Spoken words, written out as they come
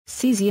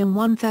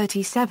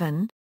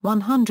Caesium-137,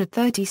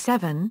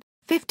 137,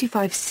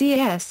 55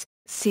 Cas,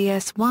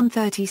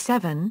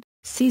 Cs-137,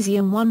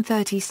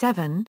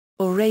 Caesium-137,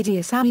 or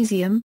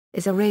radiocaesium,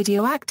 is a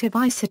radioactive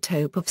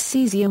isotope of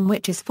cesium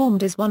which is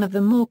formed as one of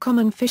the more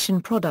common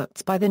fission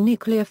products by the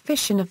nuclear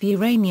fission of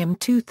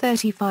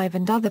uranium-235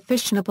 and other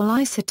fissionable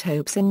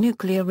isotopes in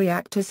nuclear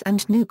reactors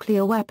and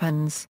nuclear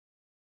weapons.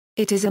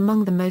 It is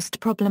among the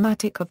most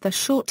problematic of the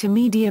short to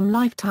medium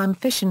lifetime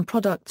fission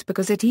products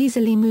because it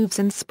easily moves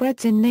and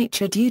spreads in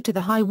nature due to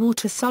the high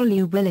water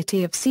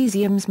solubility of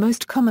cesium's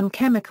most common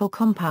chemical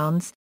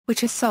compounds,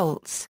 which are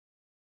salts.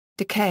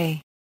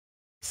 Decay.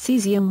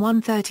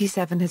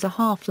 Caesium-137 has a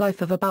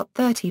half-life of about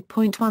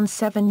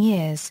 30.17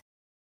 years.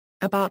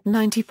 About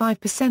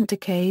 95%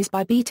 decays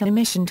by beta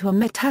emission to a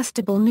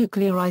metastable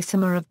nuclear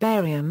isomer of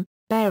barium,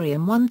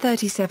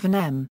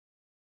 barium-137M.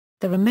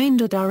 The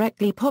remainder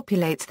directly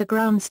populates the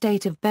ground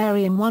state of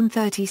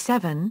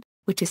barium-137,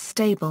 which is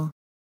stable.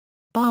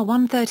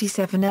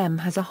 Bar-137M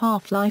has a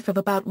half-life of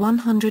about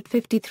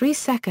 153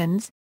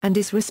 seconds, and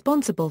is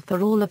responsible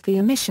for all of the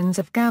emissions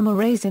of gamma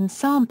rays in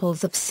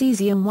samples of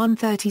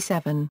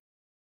cesium-137.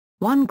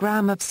 1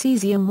 gram of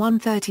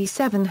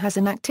cesium-137 has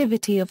an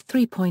activity of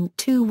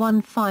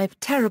 3.215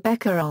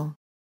 terabecquerel.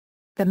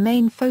 The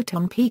main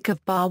photon peak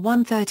of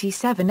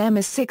bar-137M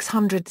is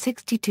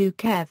 662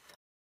 keV.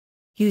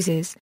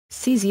 Uses.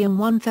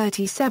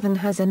 Cesium-137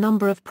 has a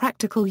number of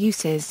practical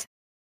uses.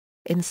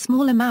 In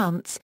small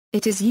amounts,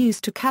 it is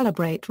used to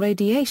calibrate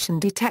radiation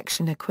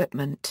detection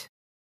equipment.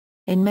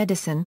 In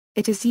medicine,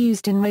 it is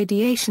used in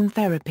radiation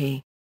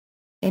therapy.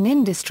 In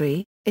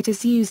industry, it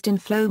is used in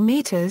flow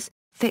meters,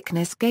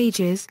 thickness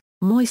gauges,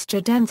 moisture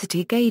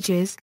density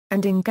gauges,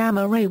 and in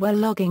gamma-ray well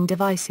logging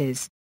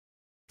devices.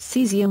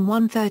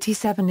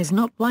 Cesium-137 is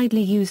not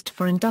widely used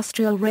for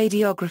industrial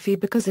radiography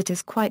because it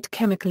is quite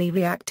chemically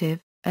reactive,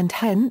 and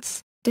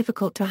hence,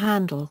 difficult to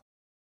handle.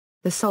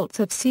 The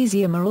salts of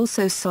cesium are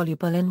also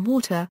soluble in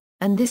water,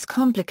 and this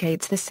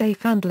complicates the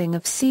safe handling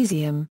of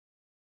cesium.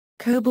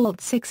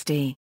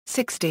 Cobalt-60,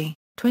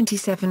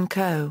 27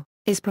 Co,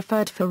 is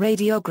preferred for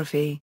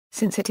radiography,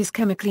 since it is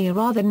chemically a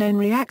rather known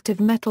reactive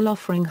metal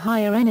offering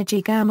higher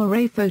energy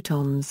gamma-ray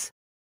photons.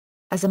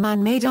 As a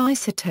man-made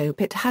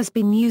isotope it has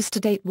been used to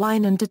date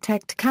wine and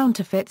detect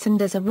counterfeits and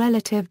as a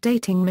relative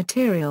dating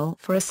material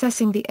for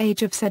assessing the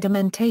age of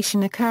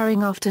sedimentation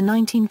occurring after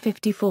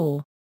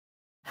 1954.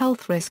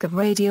 Health risk of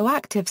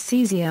radioactive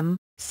cesium.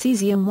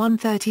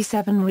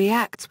 Cesium-137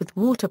 reacts with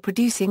water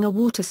producing a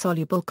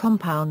water-soluble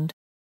compound.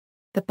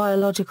 The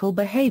biological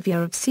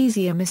behavior of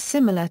cesium is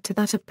similar to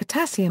that of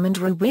potassium and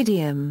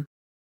rubidium.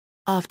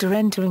 After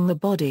entering the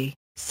body,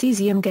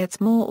 cesium gets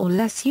more or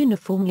less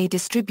uniformly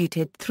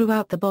distributed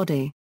throughout the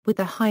body, with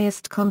the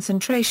highest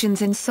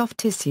concentrations in soft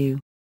tissue.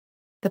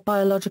 The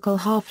biological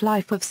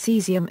half-life of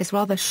cesium is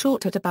rather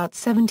short at about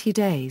 70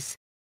 days.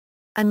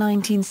 A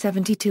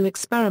 1972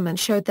 experiment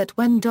showed that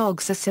when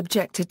dogs are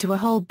subjected to a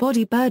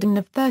whole-body burden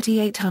of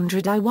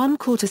 3,800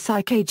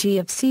 I1/4 kg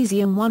of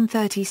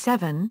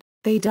cesium-137,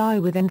 they die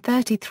within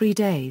 33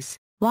 days,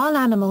 while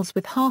animals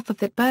with half of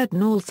that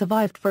burden all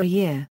survived for a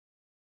year.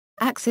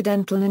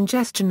 Accidental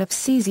ingestion of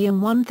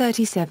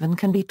cesium-137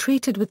 can be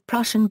treated with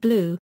Prussian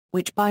blue,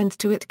 which binds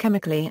to it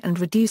chemically and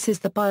reduces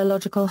the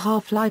biological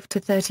half-life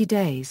to 30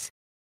 days.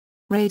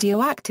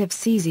 Radioactive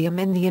cesium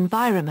in the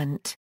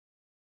environment.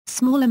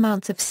 Small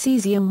amounts of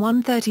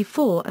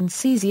cesium-134 and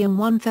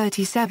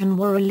cesium-137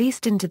 were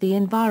released into the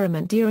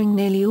environment during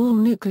nearly all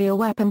nuclear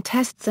weapon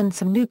tests and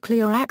some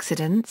nuclear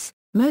accidents,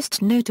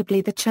 most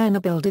notably the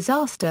Chernobyl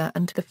disaster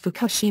and the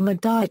Fukushima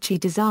Daiichi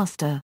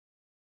disaster.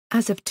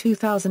 As of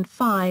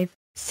 2005,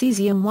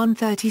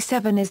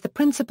 cesium-137 is the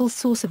principal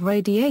source of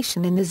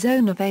radiation in the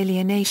zone of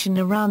alienation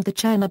around the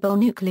Chernobyl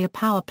nuclear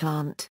power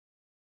plant.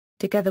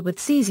 Together with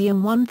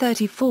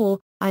cesium-134,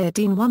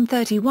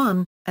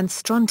 iodine-131, and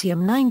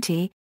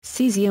strontium-90,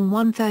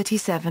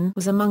 cesium-137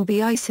 was among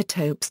the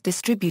isotopes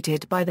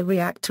distributed by the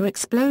reactor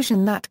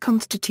explosion that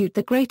constitute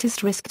the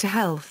greatest risk to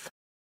health.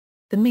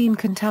 The mean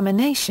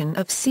contamination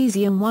of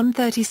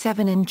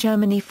cesium-137 in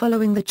Germany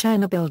following the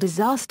Chernobyl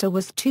disaster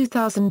was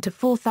 2,000 to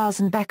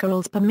 4,000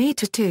 becquerels per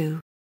meter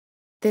 2.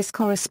 This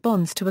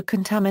corresponds to a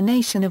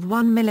contamination of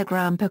 1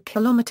 mg per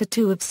kilometer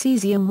 2 of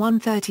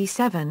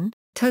cesium-137,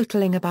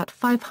 totaling about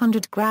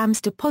 500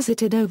 grams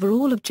deposited over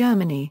all of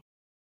Germany.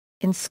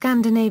 In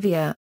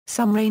Scandinavia,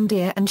 some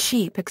reindeer and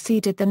sheep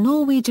exceeded the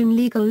Norwegian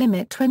legal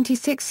limit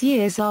 26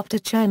 years after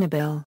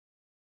Chernobyl.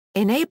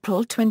 In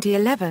April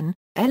 2011,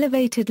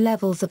 elevated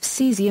levels of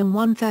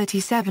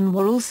cesium-137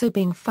 were also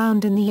being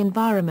found in the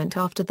environment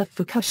after the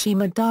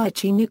Fukushima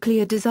Daiichi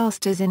nuclear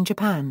disasters in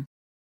Japan.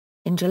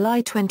 In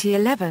July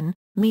 2011,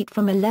 meat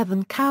from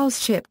 11 cows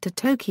shipped to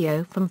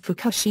Tokyo from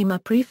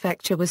Fukushima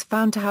Prefecture was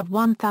found to have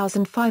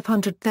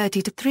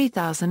 1,530 to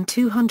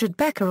 3,200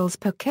 becquerels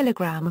per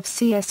kilogram of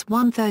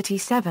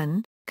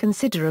CS-137,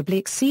 considerably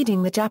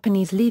exceeding the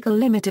Japanese legal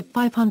limit of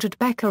 500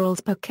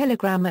 becquerels per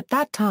kilogram at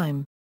that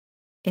time.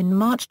 In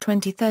March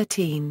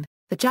 2013,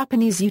 the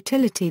Japanese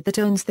utility that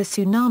owns the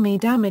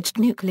tsunami-damaged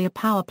nuclear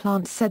power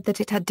plant said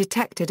that it had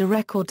detected a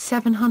record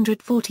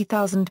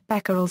 740,000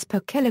 becquerels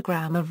per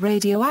kilogram of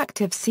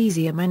radioactive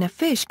cesium in a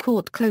fish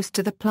caught close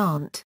to the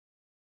plant.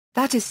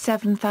 That is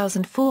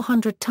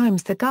 7,400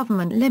 times the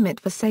government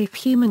limit for safe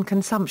human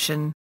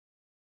consumption.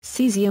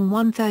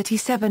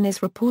 Caesium-137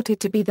 is reported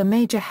to be the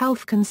major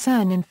health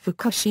concern in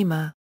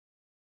Fukushima.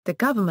 The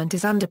government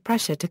is under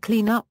pressure to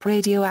clean up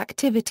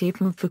radioactivity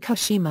from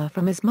Fukushima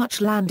from as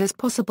much land as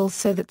possible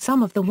so that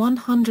some of the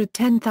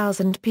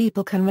 110,000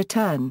 people can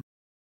return.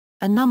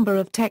 A number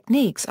of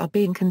techniques are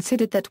being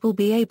considered that will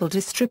be able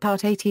to strip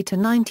out 80 to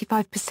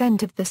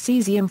 95% of the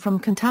cesium from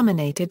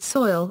contaminated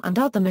soil and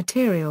other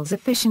materials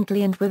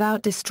efficiently and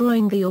without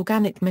destroying the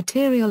organic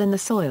material in the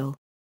soil.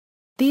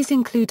 These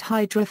include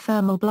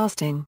hydrothermal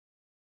blasting.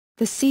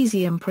 The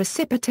cesium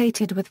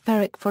precipitated with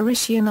ferric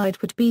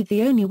ferricyanide would be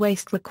the only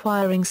waste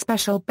requiring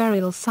special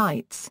burial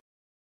sites.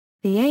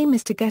 The aim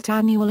is to get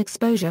annual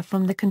exposure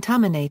from the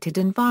contaminated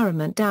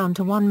environment down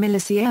to 1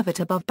 millisievert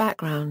above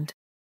background.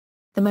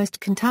 The most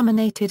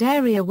contaminated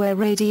area where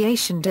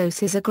radiation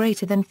doses are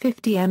greater than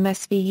 50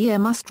 msv/year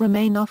must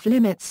remain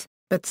off-limits,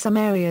 but some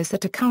areas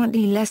that are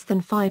currently less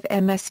than 5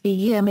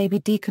 msv/year may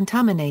be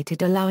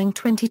decontaminated, allowing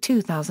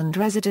 22,000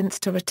 residents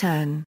to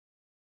return.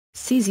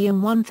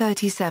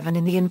 Caesium-137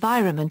 in the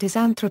environment is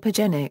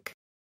anthropogenic.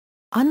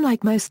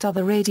 Unlike most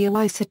other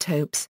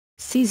radioisotopes,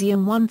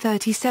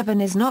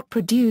 Caesium-137 is not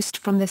produced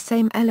from the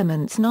same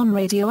elements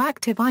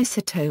non-radioactive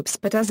isotopes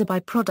but as a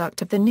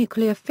byproduct of the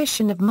nuclear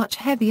fission of much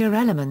heavier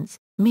elements,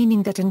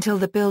 meaning that until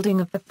the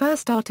building of the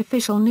first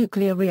artificial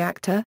nuclear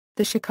reactor,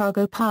 the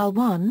Chicago Pile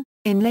 1,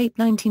 in late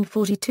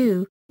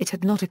 1942, it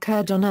had not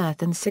occurred on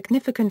Earth in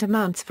significant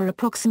amounts for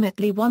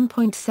approximately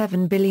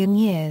 1.7 billion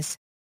years.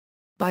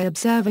 By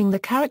observing the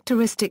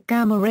characteristic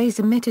gamma rays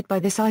emitted by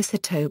this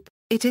isotope,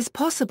 it is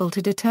possible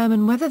to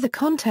determine whether the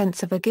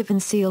contents of a given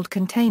sealed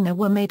container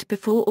were made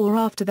before or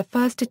after the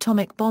first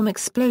atomic bomb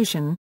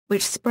explosion,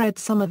 which spread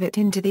some of it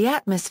into the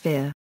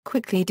atmosphere,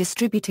 quickly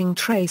distributing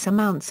trace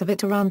amounts of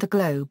it around the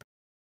globe.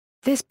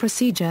 This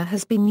procedure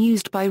has been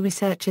used by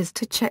researchers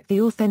to check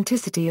the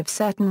authenticity of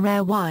certain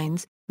rare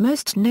wines,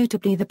 most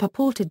notably the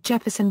purported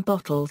Jefferson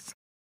bottles.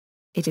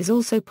 It is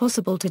also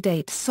possible to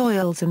date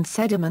soils and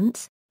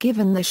sediments,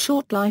 given the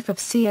short life of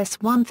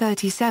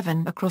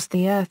CS-137 across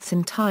the Earth's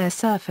entire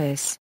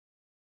surface.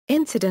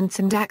 Incidents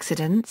and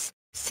accidents.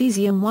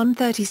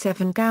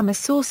 Caesium-137 gamma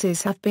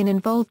sources have been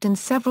involved in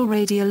several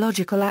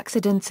radiological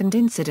accidents and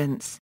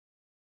incidents.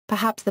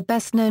 Perhaps the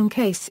best-known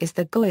case is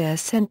the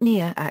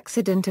Goya-Centnia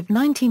accident of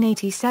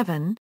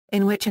 1987,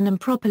 in which an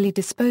improperly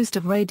disposed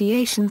of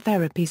radiation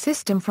therapy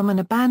system from an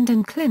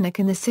abandoned clinic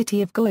in the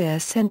city of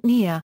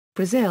Goya-Centnia,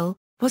 Brazil,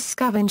 was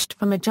scavenged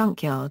from a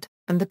junkyard,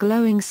 and the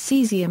glowing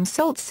cesium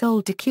salts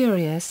sold to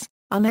curious,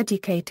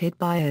 uneducated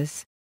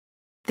buyers.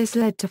 This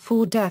led to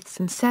 4 deaths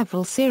and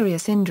several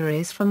serious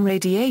injuries from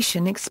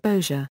radiation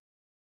exposure.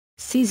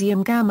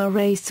 Cesium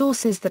gamma-ray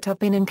sources that have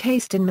been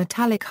encased in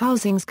metallic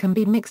housings can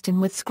be mixed in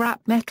with scrap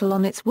metal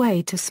on its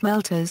way to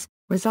smelters,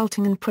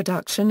 resulting in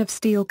production of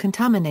steel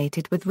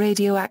contaminated with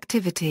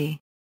radioactivity.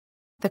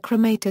 The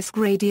Kramatorsk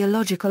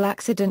radiological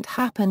accident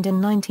happened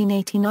in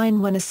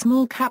 1989 when a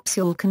small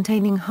capsule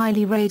containing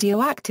highly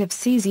radioactive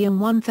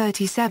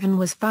Caesium-137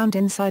 was found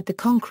inside the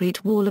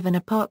concrete wall of an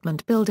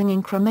apartment building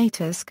in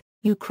Kramatorsk,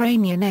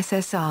 Ukrainian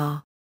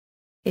SSR.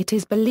 It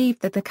is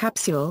believed that the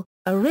capsule,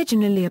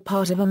 originally a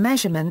part of a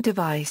measurement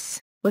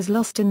device, was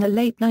lost in the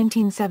late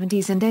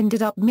 1970s and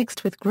ended up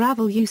mixed with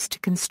gravel used to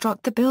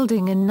construct the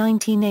building in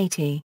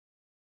 1980.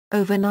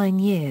 Over 9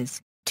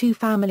 years, 2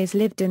 families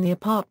lived in the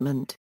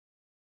apartment.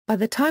 By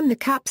the time the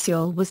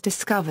capsule was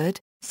discovered,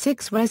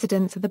 6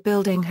 residents of the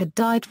building had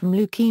died from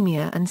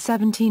leukemia and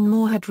 17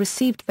 more had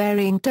received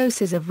varying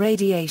doses of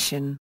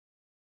radiation.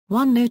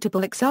 One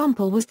notable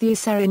example was the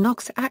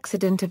Acerinox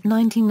accident of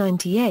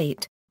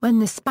 1998, when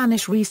the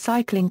Spanish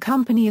recycling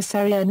company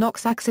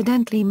Acerinox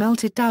accidentally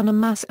melted down a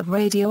mass of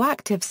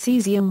radioactive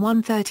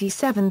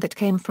Caesium-137 that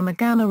came from a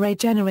gamma-ray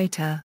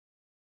generator.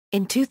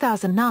 In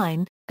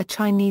 2009, a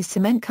Chinese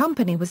cement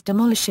company was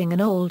demolishing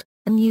an old,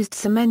 unused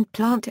cement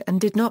plant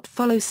and did not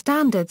follow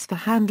standards for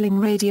handling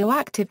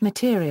radioactive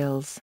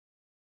materials.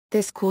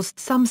 This caused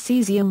some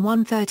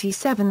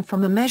Caesium-137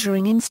 from a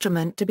measuring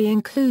instrument to be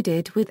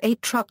included with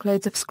 8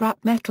 truckloads of scrap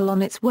metal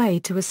on its way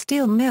to a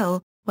steel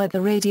mill, where the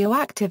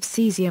radioactive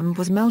cesium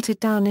was melted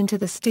down into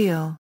the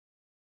steel.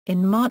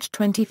 In March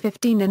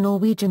 2015, a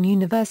Norwegian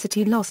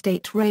university lost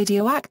 8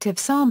 radioactive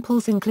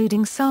samples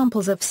including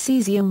samples of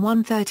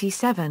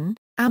Caesium-137,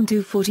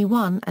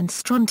 Am-241 and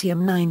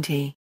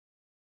strontium-90.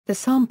 The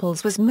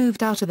samples was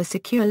moved out of a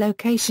secure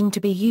location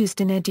to be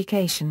used in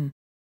education.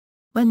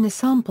 When the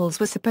samples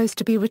were supposed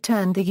to be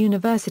returned, the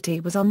university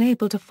was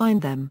unable to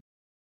find them.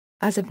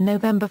 As of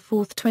November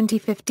 4,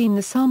 2015,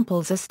 the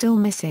samples are still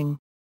missing.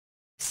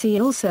 See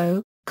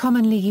also,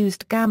 commonly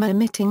used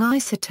gamma-emitting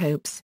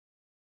isotopes.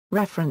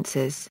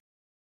 References.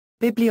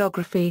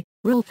 Bibliography,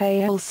 Rolf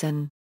A.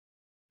 Olson.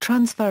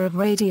 Transfer of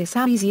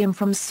radiocesium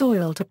from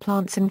soil to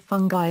plants and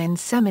fungi in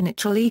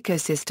semi-natural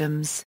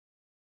ecosystems.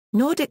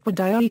 Nordic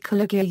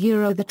Radiological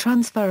the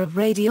transfer of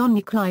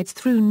radionuclides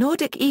through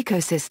Nordic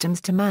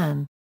ecosystems to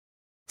man.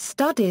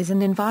 Studies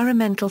in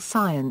Environmental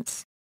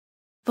Science.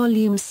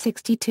 Volume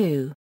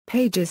 62,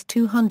 pages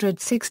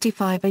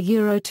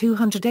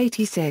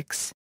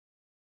 265-286.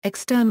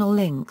 External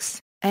links,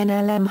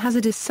 NLM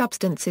Hazardous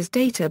Substances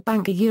Data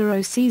Bank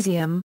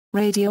Cesium,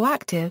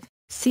 Radioactive,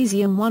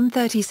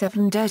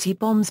 Caesium-137 Dirty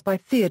Bombs by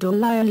Theodore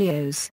Lyolios.